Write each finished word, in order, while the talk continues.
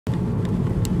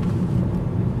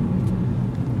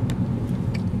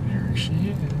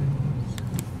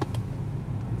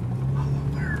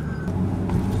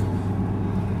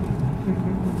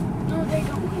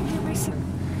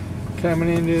Coming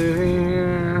into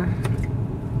here.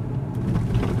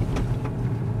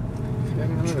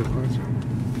 Another classroom.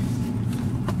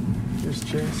 Here's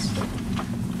Chase.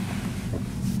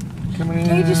 Coming in.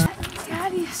 Hey,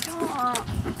 Daddy, stop.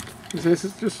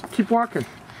 Just keep walking.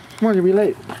 Come on, you'll be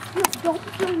late. No, don't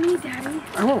film me, Daddy.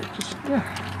 I won't. Just, yeah.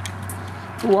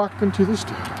 We'll walk into this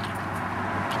door.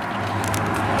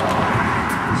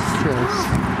 This is Chase.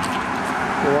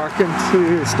 We'll walk into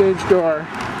the stage door.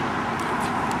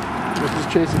 This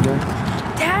is Chase again.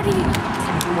 Daddy!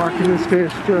 Walk into the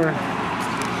stage door.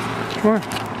 Come on.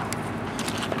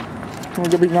 Come on,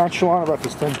 go be nonchalant about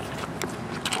this thing.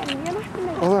 Daddy, you're not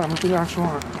gonna... Hold on, I'm gonna be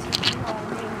nonchalant.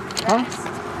 Huh?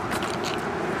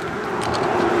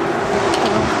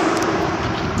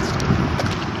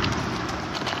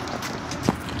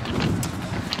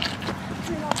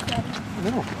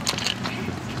 No.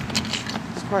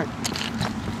 It's fine.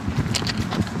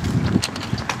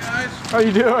 Guys, How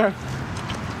you doing? one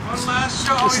last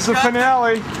show. This is the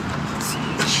finale.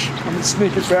 I'm gonna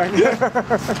sneak it back.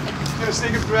 Gonna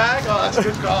sneak a drag? Oh, that's a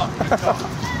good call. Good call.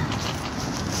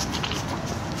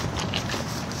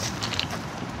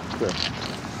 Good.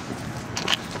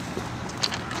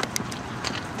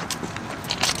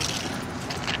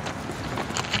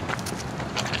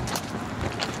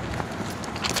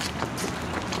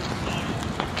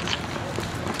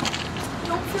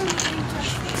 Don't film me,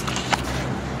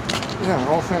 Yeah, the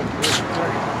whole thing.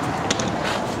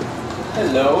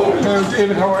 Hello. Hello,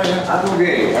 David, how are you? I'm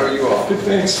okay. How are you all? Good,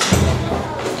 thanks.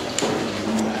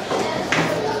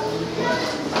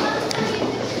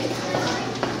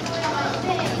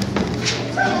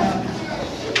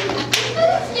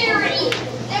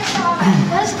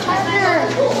 That's clever.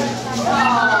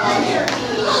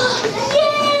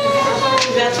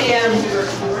 That's the end.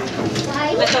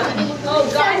 Oh,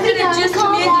 guys, did it just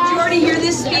come in? Did you already hear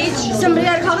this speech? Somebody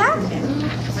got to call back?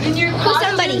 In your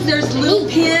costumes, there's little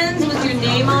pins with your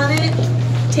name on it.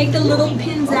 Take the little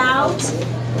pins out,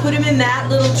 put them in that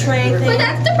little tray thing. But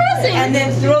that's depressing. And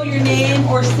then throw your name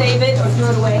or save it or throw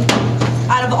it away.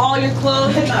 Out of all your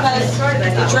clothes, because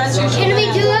the dressers. Can we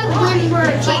do it when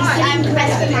we're I'm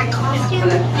dressed in my costume?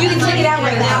 You can take it out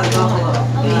right now.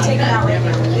 You can take it out right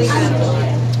now.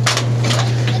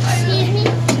 Excuse me?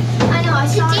 I know, I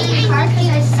saw it in the car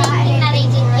because I saw it that I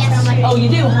did yesterday. Oh,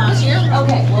 you do, huh?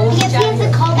 Okay, well, we'll Yes, we have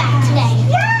to call back today.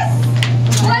 Yes!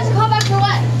 You guys call back for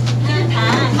what?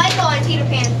 Michael on Peter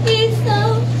Pan. He's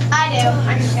so... I do.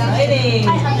 I'm just Exciting.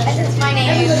 That's my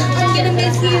name. I'm gonna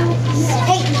miss you.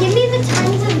 Hey, give me the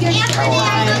times of your show.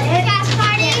 Fast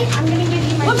party. I'm gonna give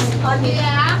you my...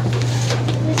 Yeah.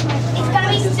 It's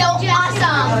gonna be so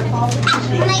awesome.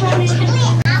 Like, really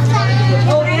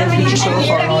awesome. Oh, Anthony, So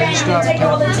far, all your stuff. take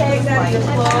all the tags out of your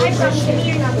clothes. Give me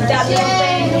your number. Without the little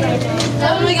thing.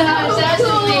 Oh my gosh, that's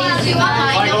amazing.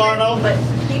 Michael Arnold.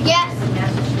 Yes.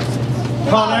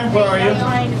 Connor, where are you?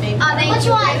 Which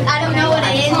one? I don't know what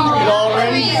it is. You all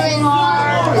ready?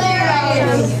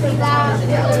 Do I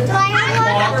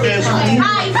have one? Disney.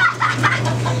 Hi.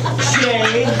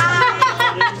 Shay.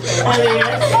 Elliot.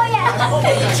 Oh,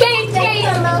 yes. Change.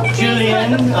 Julian.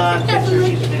 I'll give it to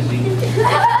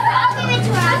her. I'll give it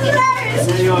to her.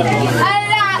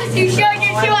 You showed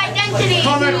your true identity.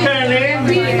 Connor Kearney.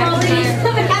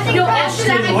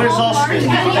 Where's Austin?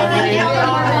 Anthony.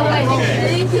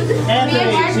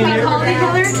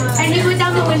 And he went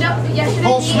down the window yesterday.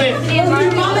 Paul Smith.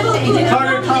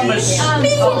 Carter Thomas.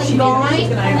 Chase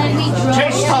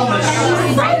Thomas.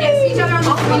 Right next to each other on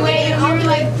the freeway, and we were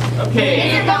like,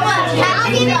 Okay.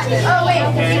 I'll give it. oh wait,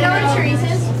 you know what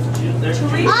Teresa's?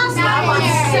 Awesome.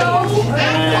 So,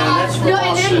 That's for no,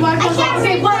 and then Mark was like,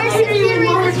 okay, what are you and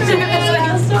Mark? And then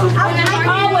Mark,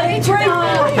 oh, wait,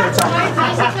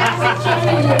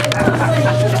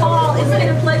 Paul, it's been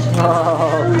a pleasure to Oh,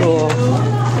 cool.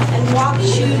 and watch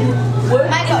you work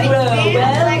Michael, and it's grow. been a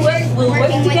Well, pleasure we'll work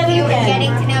working with together you and again.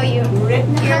 getting to know you.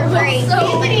 You're great.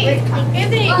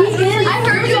 Anthony, I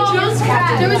heard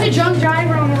there was a drunk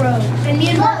driver on the road, and me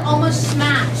and Mark almost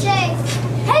smashed. Hey,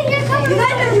 you're coming. You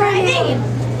guys are riding.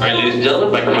 All right, ladies and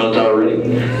gentlemen, microphones are ready.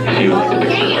 If you would like to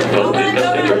pick up your phone, please come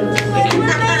to the Thank you.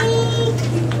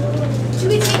 Should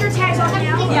we take our tags off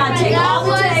now? Yeah, take all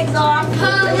the tags off.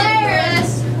 Hilarious.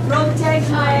 Throw the tags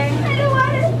away. I don't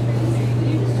want it.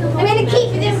 I'm gonna keep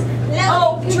this.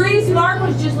 Oh, Therese, Mark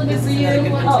was just looking for you. Oh, You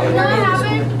know what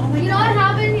happened? You know what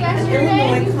happened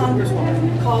yesterday?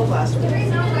 Congresswoman called last week. She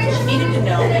needed to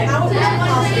know how it was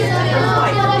possible that her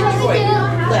flight from Detroit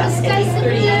left at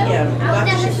 8:30 a.m. got to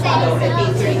Chicago at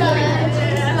 8:30 p.m.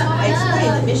 I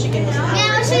explained that Michigan was not.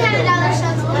 Yeah, she had another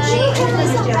shot. She couldn't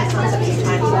understand the concept of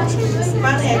time zones.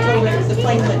 Finally, I told her the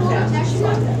plane went fast. She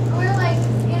liked that. We're like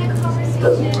in a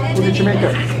conversation. did you make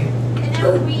it?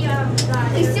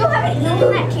 You still haven't eaten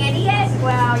that candy yet?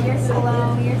 Wow, you're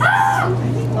slow. You're so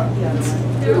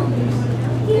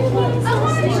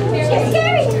She's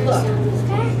scary.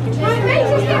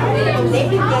 They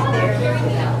can get there.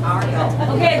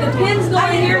 Okay, the pin's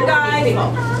going here, guys.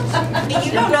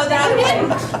 You don't know that.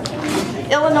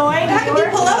 Illinois? How can be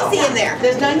Pelosi in there?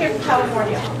 There's none here from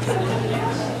California.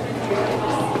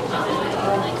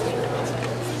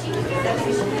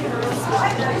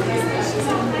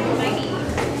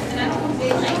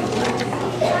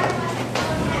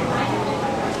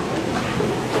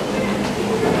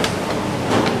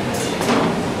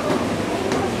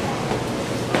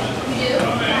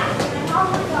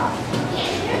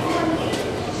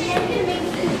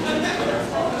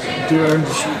 Dude.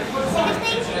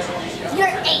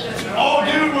 You're 8. Oh,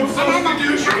 dude, I'm so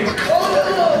douchey.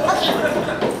 Okay.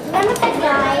 Remember that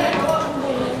guy?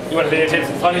 You want to videotape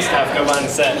some funny stuff? Go behind the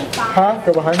set. Huh?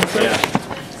 Go behind the set? Yeah.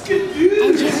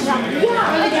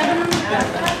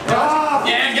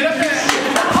 Yeah, get up here.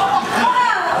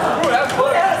 Oh, that's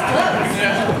close.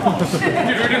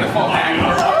 Dude, we're doing the fall back.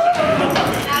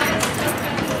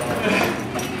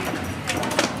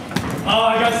 Oh, I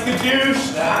got skadoosh.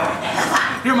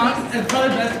 Here, Mom, it's probably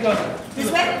best to go.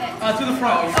 This way? To the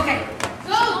front. Okay.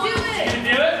 Go, do it! Can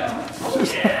you do it?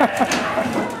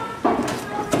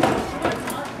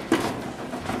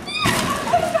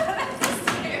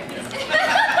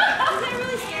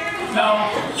 No.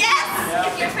 Yes!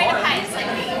 If you're afraid of heights,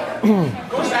 like me.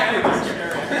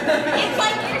 It's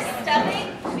like your stomach.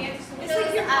 It's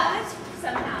like your butt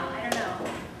somehow. I don't know.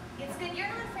 It's good. You're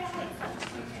not afraid of heights.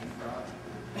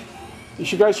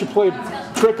 You guys should play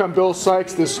trick on Bill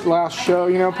Sykes this last show,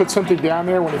 you know, put something down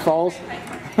there when he falls.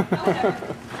 No,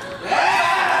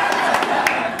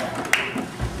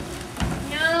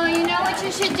 you know what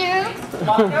you should do? You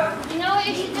know what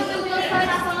you should do when Bill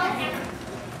Sykes falls?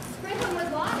 Sprinkle him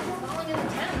with water. Falling in the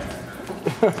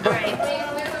Thames. Alright,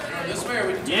 This way,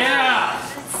 we Yeah.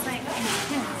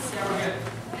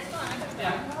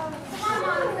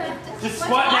 Just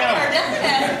squat Fire, down. doesn't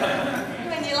it?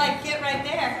 When you like get right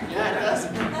there. Yeah, it does.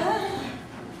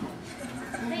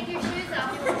 take your shoes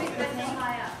off. You'll be good to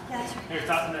fly up. Here,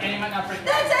 toss them And you in. might not break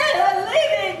That's it, I'm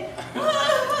leaving.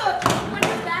 When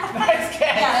you're back, Nice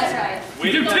catch. Yeah, that's right. We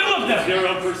do 2 of them. 0%. You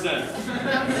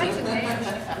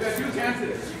got 2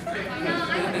 chances. no, I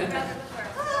would rather before.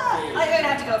 I'm gonna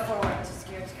have to go forward. I'm too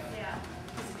scared to go. Yeah.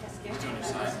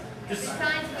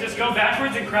 Just go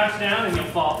backwards and crouch down and you'll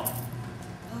fall.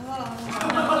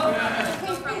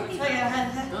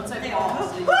 Don't say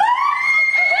false.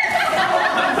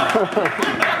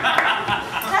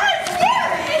 That's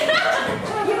scary.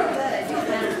 You were good.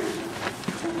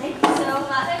 Thank you so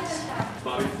much.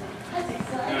 Bobby.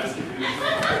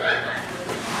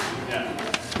 Yeah.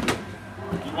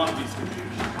 You want to be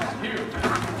skadoosh.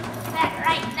 That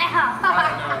right now.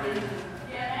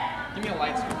 Give me a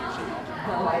light screen.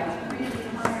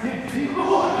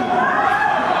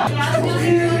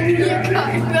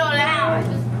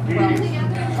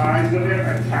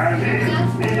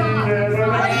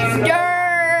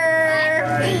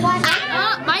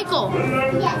 Michael.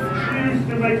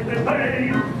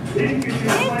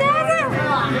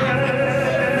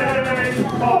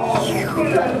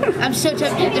 I'm so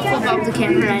tempted to flip off the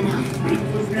camera right now.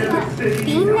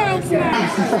 Be nice now.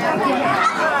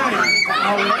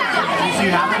 You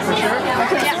have it for sure?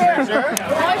 Yeah. Sure?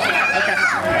 Okay.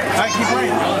 All right, keep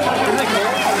playing.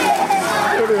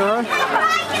 There they are.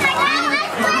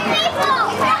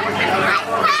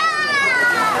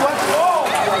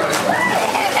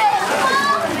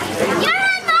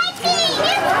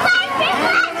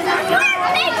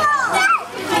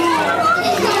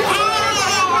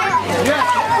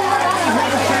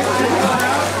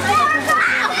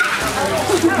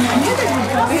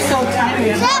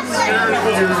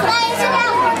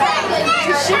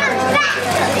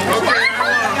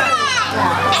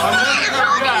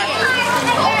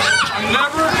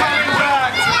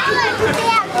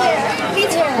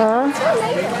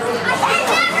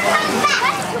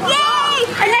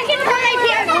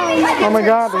 Oh my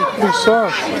God, they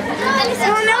suck. Oh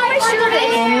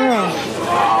yeah.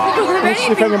 Let's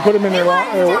see if I can put them in their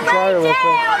dryer real quick.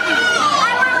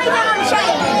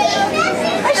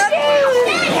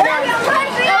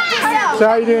 So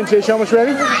how you doing, Tish? Almost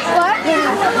ready? What? Up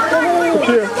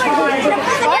here.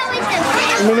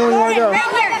 Let me know when you want to go.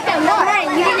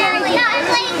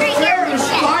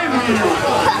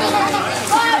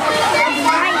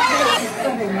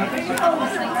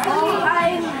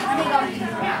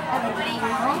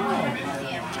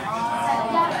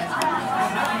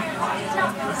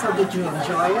 Did you enjoy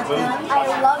it then? I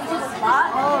loved it a lot.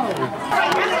 Oh.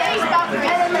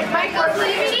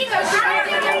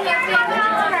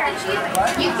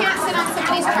 You can't sit on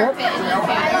somebody's carpet.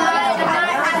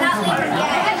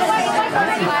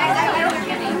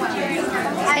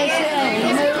 Shay,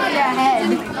 move your head.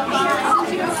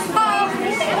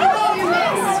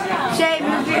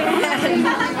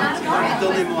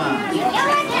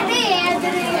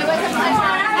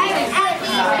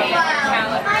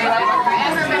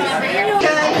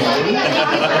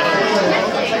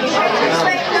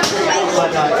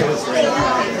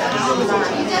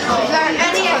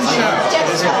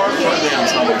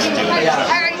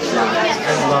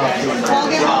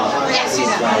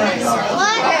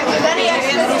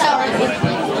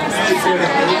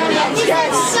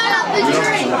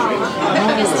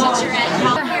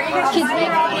 Kids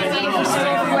make fun of me for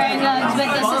wearing Uggs, but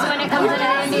this is when it comes to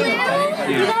handy.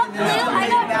 You got blue? I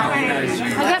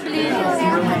got blue.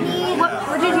 What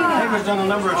did you get? I've done a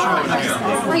number of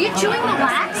shows. Were you chewing the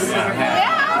wax?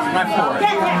 Yeah. Not for it.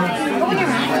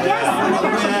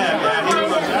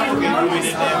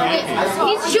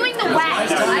 He's chewing the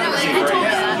wax. I told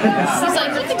him. He's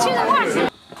like, you can chew the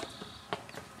wax.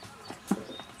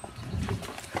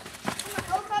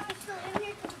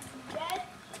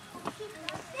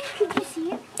 Could you see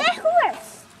it? The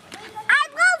horse. I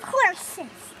love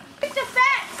horses. It's a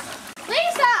fence.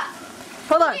 Lisa!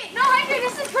 Hold on. No, right here,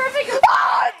 this is perfect.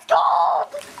 Oh, it's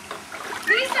cold!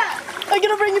 Lisa! I'm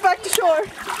gonna bring you back to shore.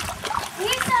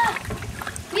 Lisa!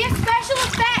 We have special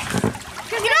effects.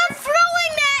 You're not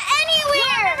throwing that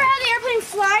anywhere. Remember how the airplane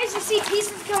flies? You see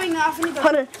pieces going off and you go.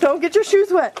 Hunter, don't get your shoes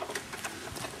wet.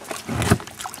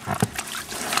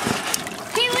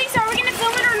 Hey, Lisa, are we going to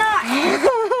film it or not?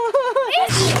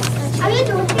 Are you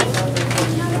doing it?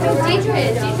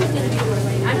 Deidre's going to be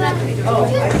doing I'm not going to be doing Are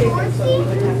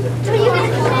you going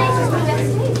to play?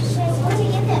 What do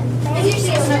you get them? Is your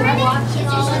sister in it? Is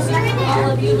your sister in it?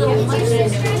 all of you little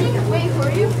munches. Wait for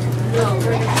you. Oh,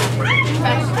 I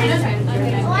didn't get it.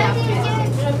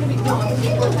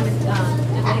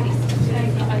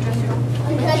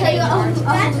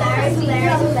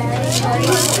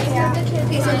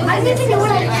 I need to know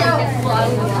what I know.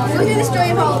 Look at the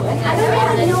story of all. I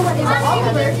don't know what it's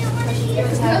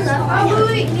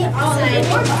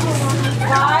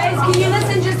Guys, can you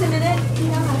listen just a minute?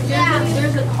 Yeah.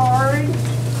 There's a card.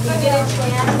 You get a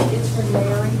chance. It's for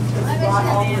Larry. That brought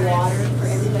all the water for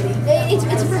everybody. It's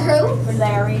for who? For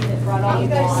Larry that brought all the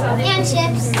water. And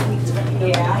chips.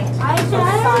 Yeah. I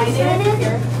signed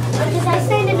it. Because I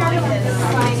signed another one.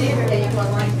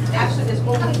 Actually, this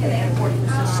whole weekend I have 40%.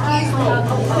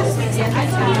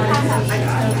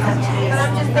 But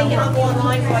I'm just thinking I'll go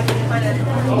online so I can kind of get a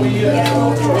little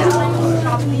bit.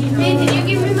 Hey, did you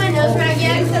give me my notes right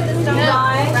yet?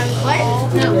 What?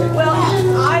 No. Well,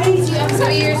 So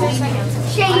yours is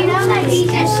Shay, you know that he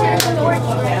just said the word.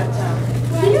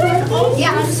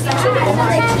 Yeah, it's special.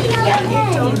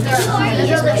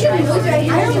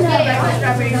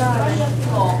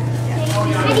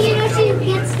 How do you know she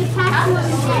gets the password?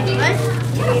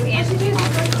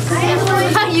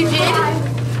 What? You did?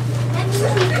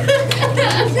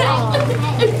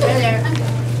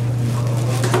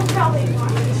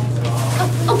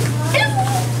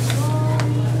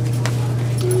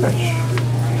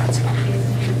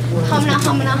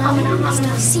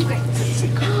 Humana. Secret. Is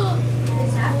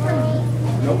that for me?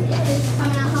 Nope.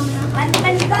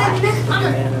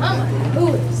 Who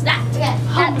is that?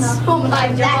 That's my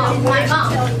mom.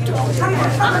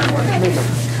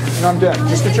 And I'm done.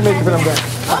 Just get your makeup and I'm done.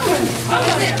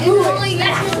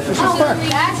 This is fun.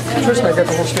 Tristan, I got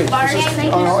the whole stage.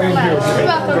 Oh, in here.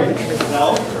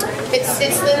 It's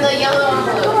in the yellow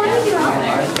envelope.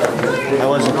 I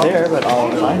wasn't there, but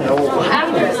I'll find out.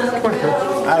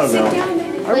 I don't know.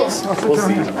 I will. I'll sit We'll down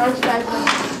see. here.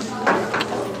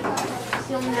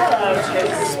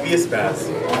 Be a spaz.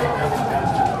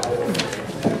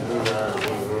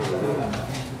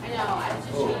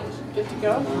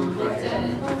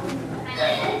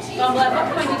 Well, at what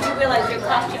point did you realize your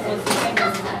costume was the same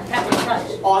as Captain Crunch?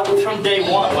 Oh, from day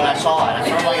one when I saw it. I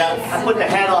put the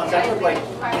hat on, that looked like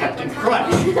Captain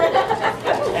Crunch.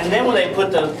 And then when they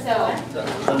put the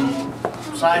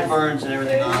sideburns and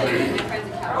everything on it.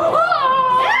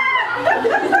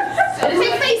 There's a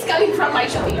face coming from my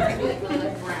shoulder.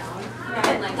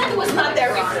 That was not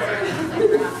there before.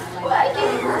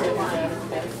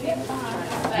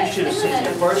 You should have seen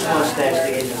the first mustache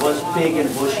they gave me was big and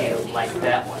bushy like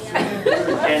that one.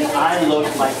 And I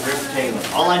looked like Rip Taylor.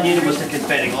 All I needed was the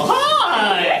confetti. Go,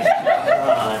 hi!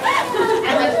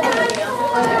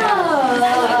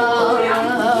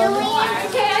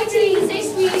 K-I-T, say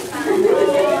sweet.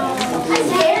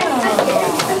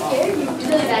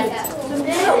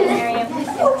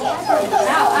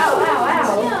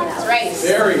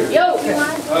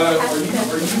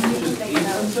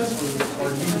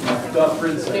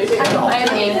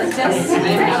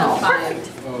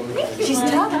 She's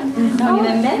tough. Don't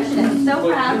even mention it. So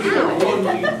proud.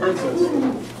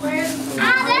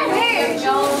 Ah, that hurts.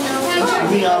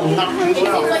 We are not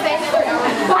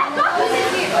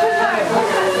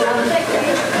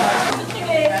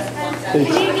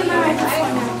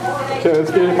Okay,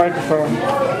 let's get your microphone.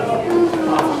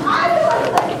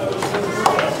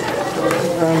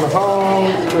 Around the hall,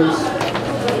 there's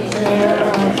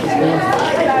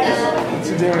what's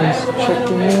he doing? He's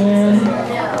checking in.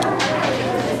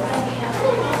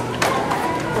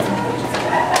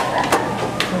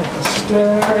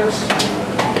 Stairs.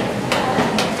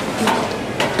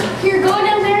 Here, go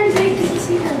down there and take the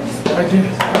seat. I did.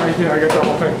 I got the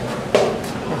whole thing.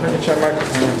 I'm going to check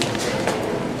microphone.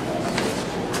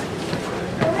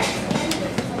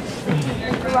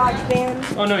 Garage band.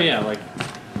 Oh no, yeah, like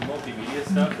multimedia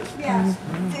stuff. Yeah,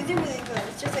 they're really good.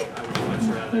 It's just like I would much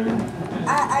rather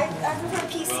I prefer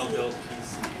PC. well-built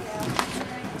PC.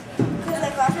 Because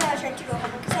like last night I was trying to do a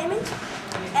homework assignment,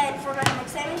 and for my homework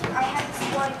assignment I had this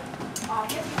one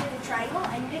object with a triangle.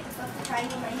 I needed to flip the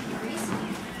triangle 90 degrees.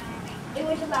 It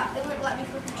wouldn't let me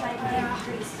flip the triangle 90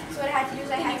 degrees. So what I had to do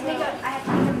is I had to make a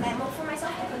memo for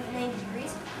myself to flip 90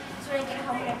 degrees. So when I get it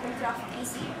home and I print it off the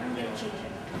PC, I'm gonna change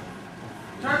it.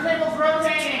 Turntable's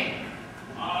rotating.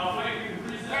 Wait, we can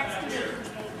reset That's that the here.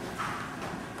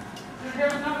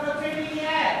 Turntable's not rotating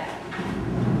yet.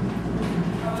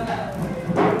 How about that?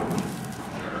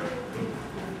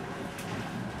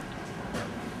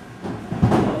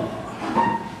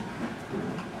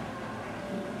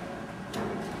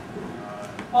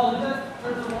 Oh, there's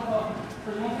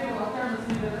one table up there. Let's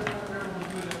see that we'll do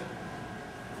it.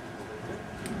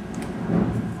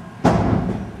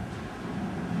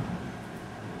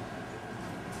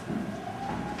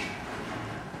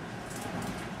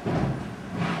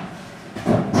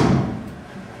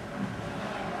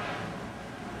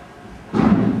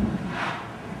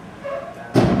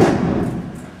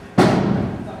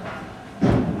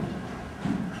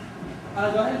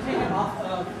 Go ahead and take it off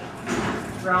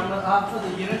of the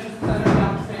unit, just set it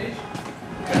down stage.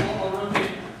 And we'll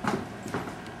rotate.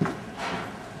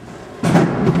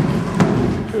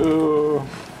 Ooh.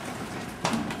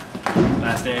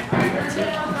 Last day.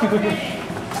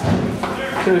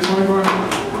 Okay, so I'm going to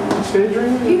stage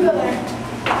ring? You go there.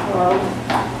 I'm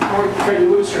going to cut you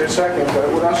loose here in a second,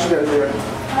 but what else you guys doing?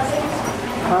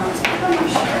 Huh?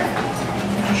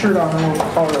 Shirt on, and we'll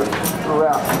call it a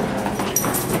wrap.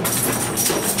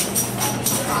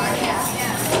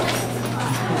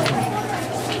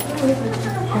 You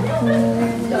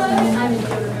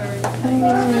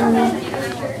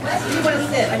want to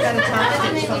sit? I got a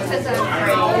top because I'm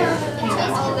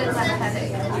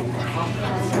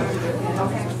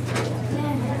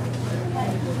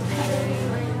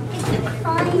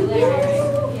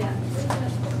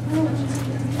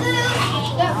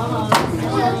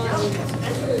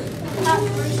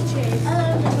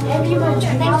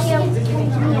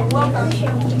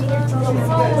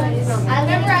I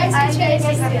memorized the chase.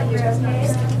 It's in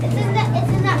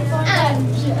that phone.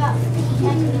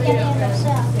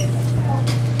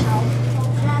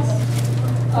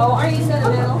 Oh, are you in the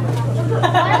middle?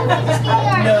 Why don't we just give you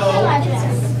our email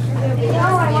address? No, I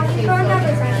want your phone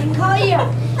number so I can call you.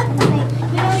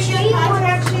 You know, Shay, you want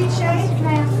that sheet, Shay?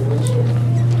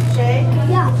 Shay?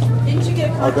 Yeah. Didn't you get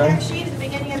a Okay. contact sheet at the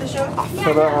beginning of the show?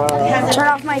 So that, Turn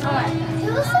off my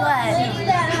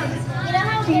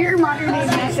Do your modern day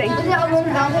dancing.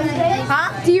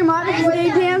 Huh? Do your modern day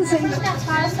dancing. Are you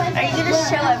gonna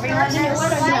show everyone this?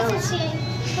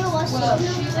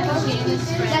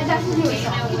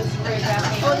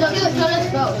 Oh, no, let's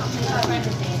go.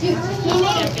 Dude,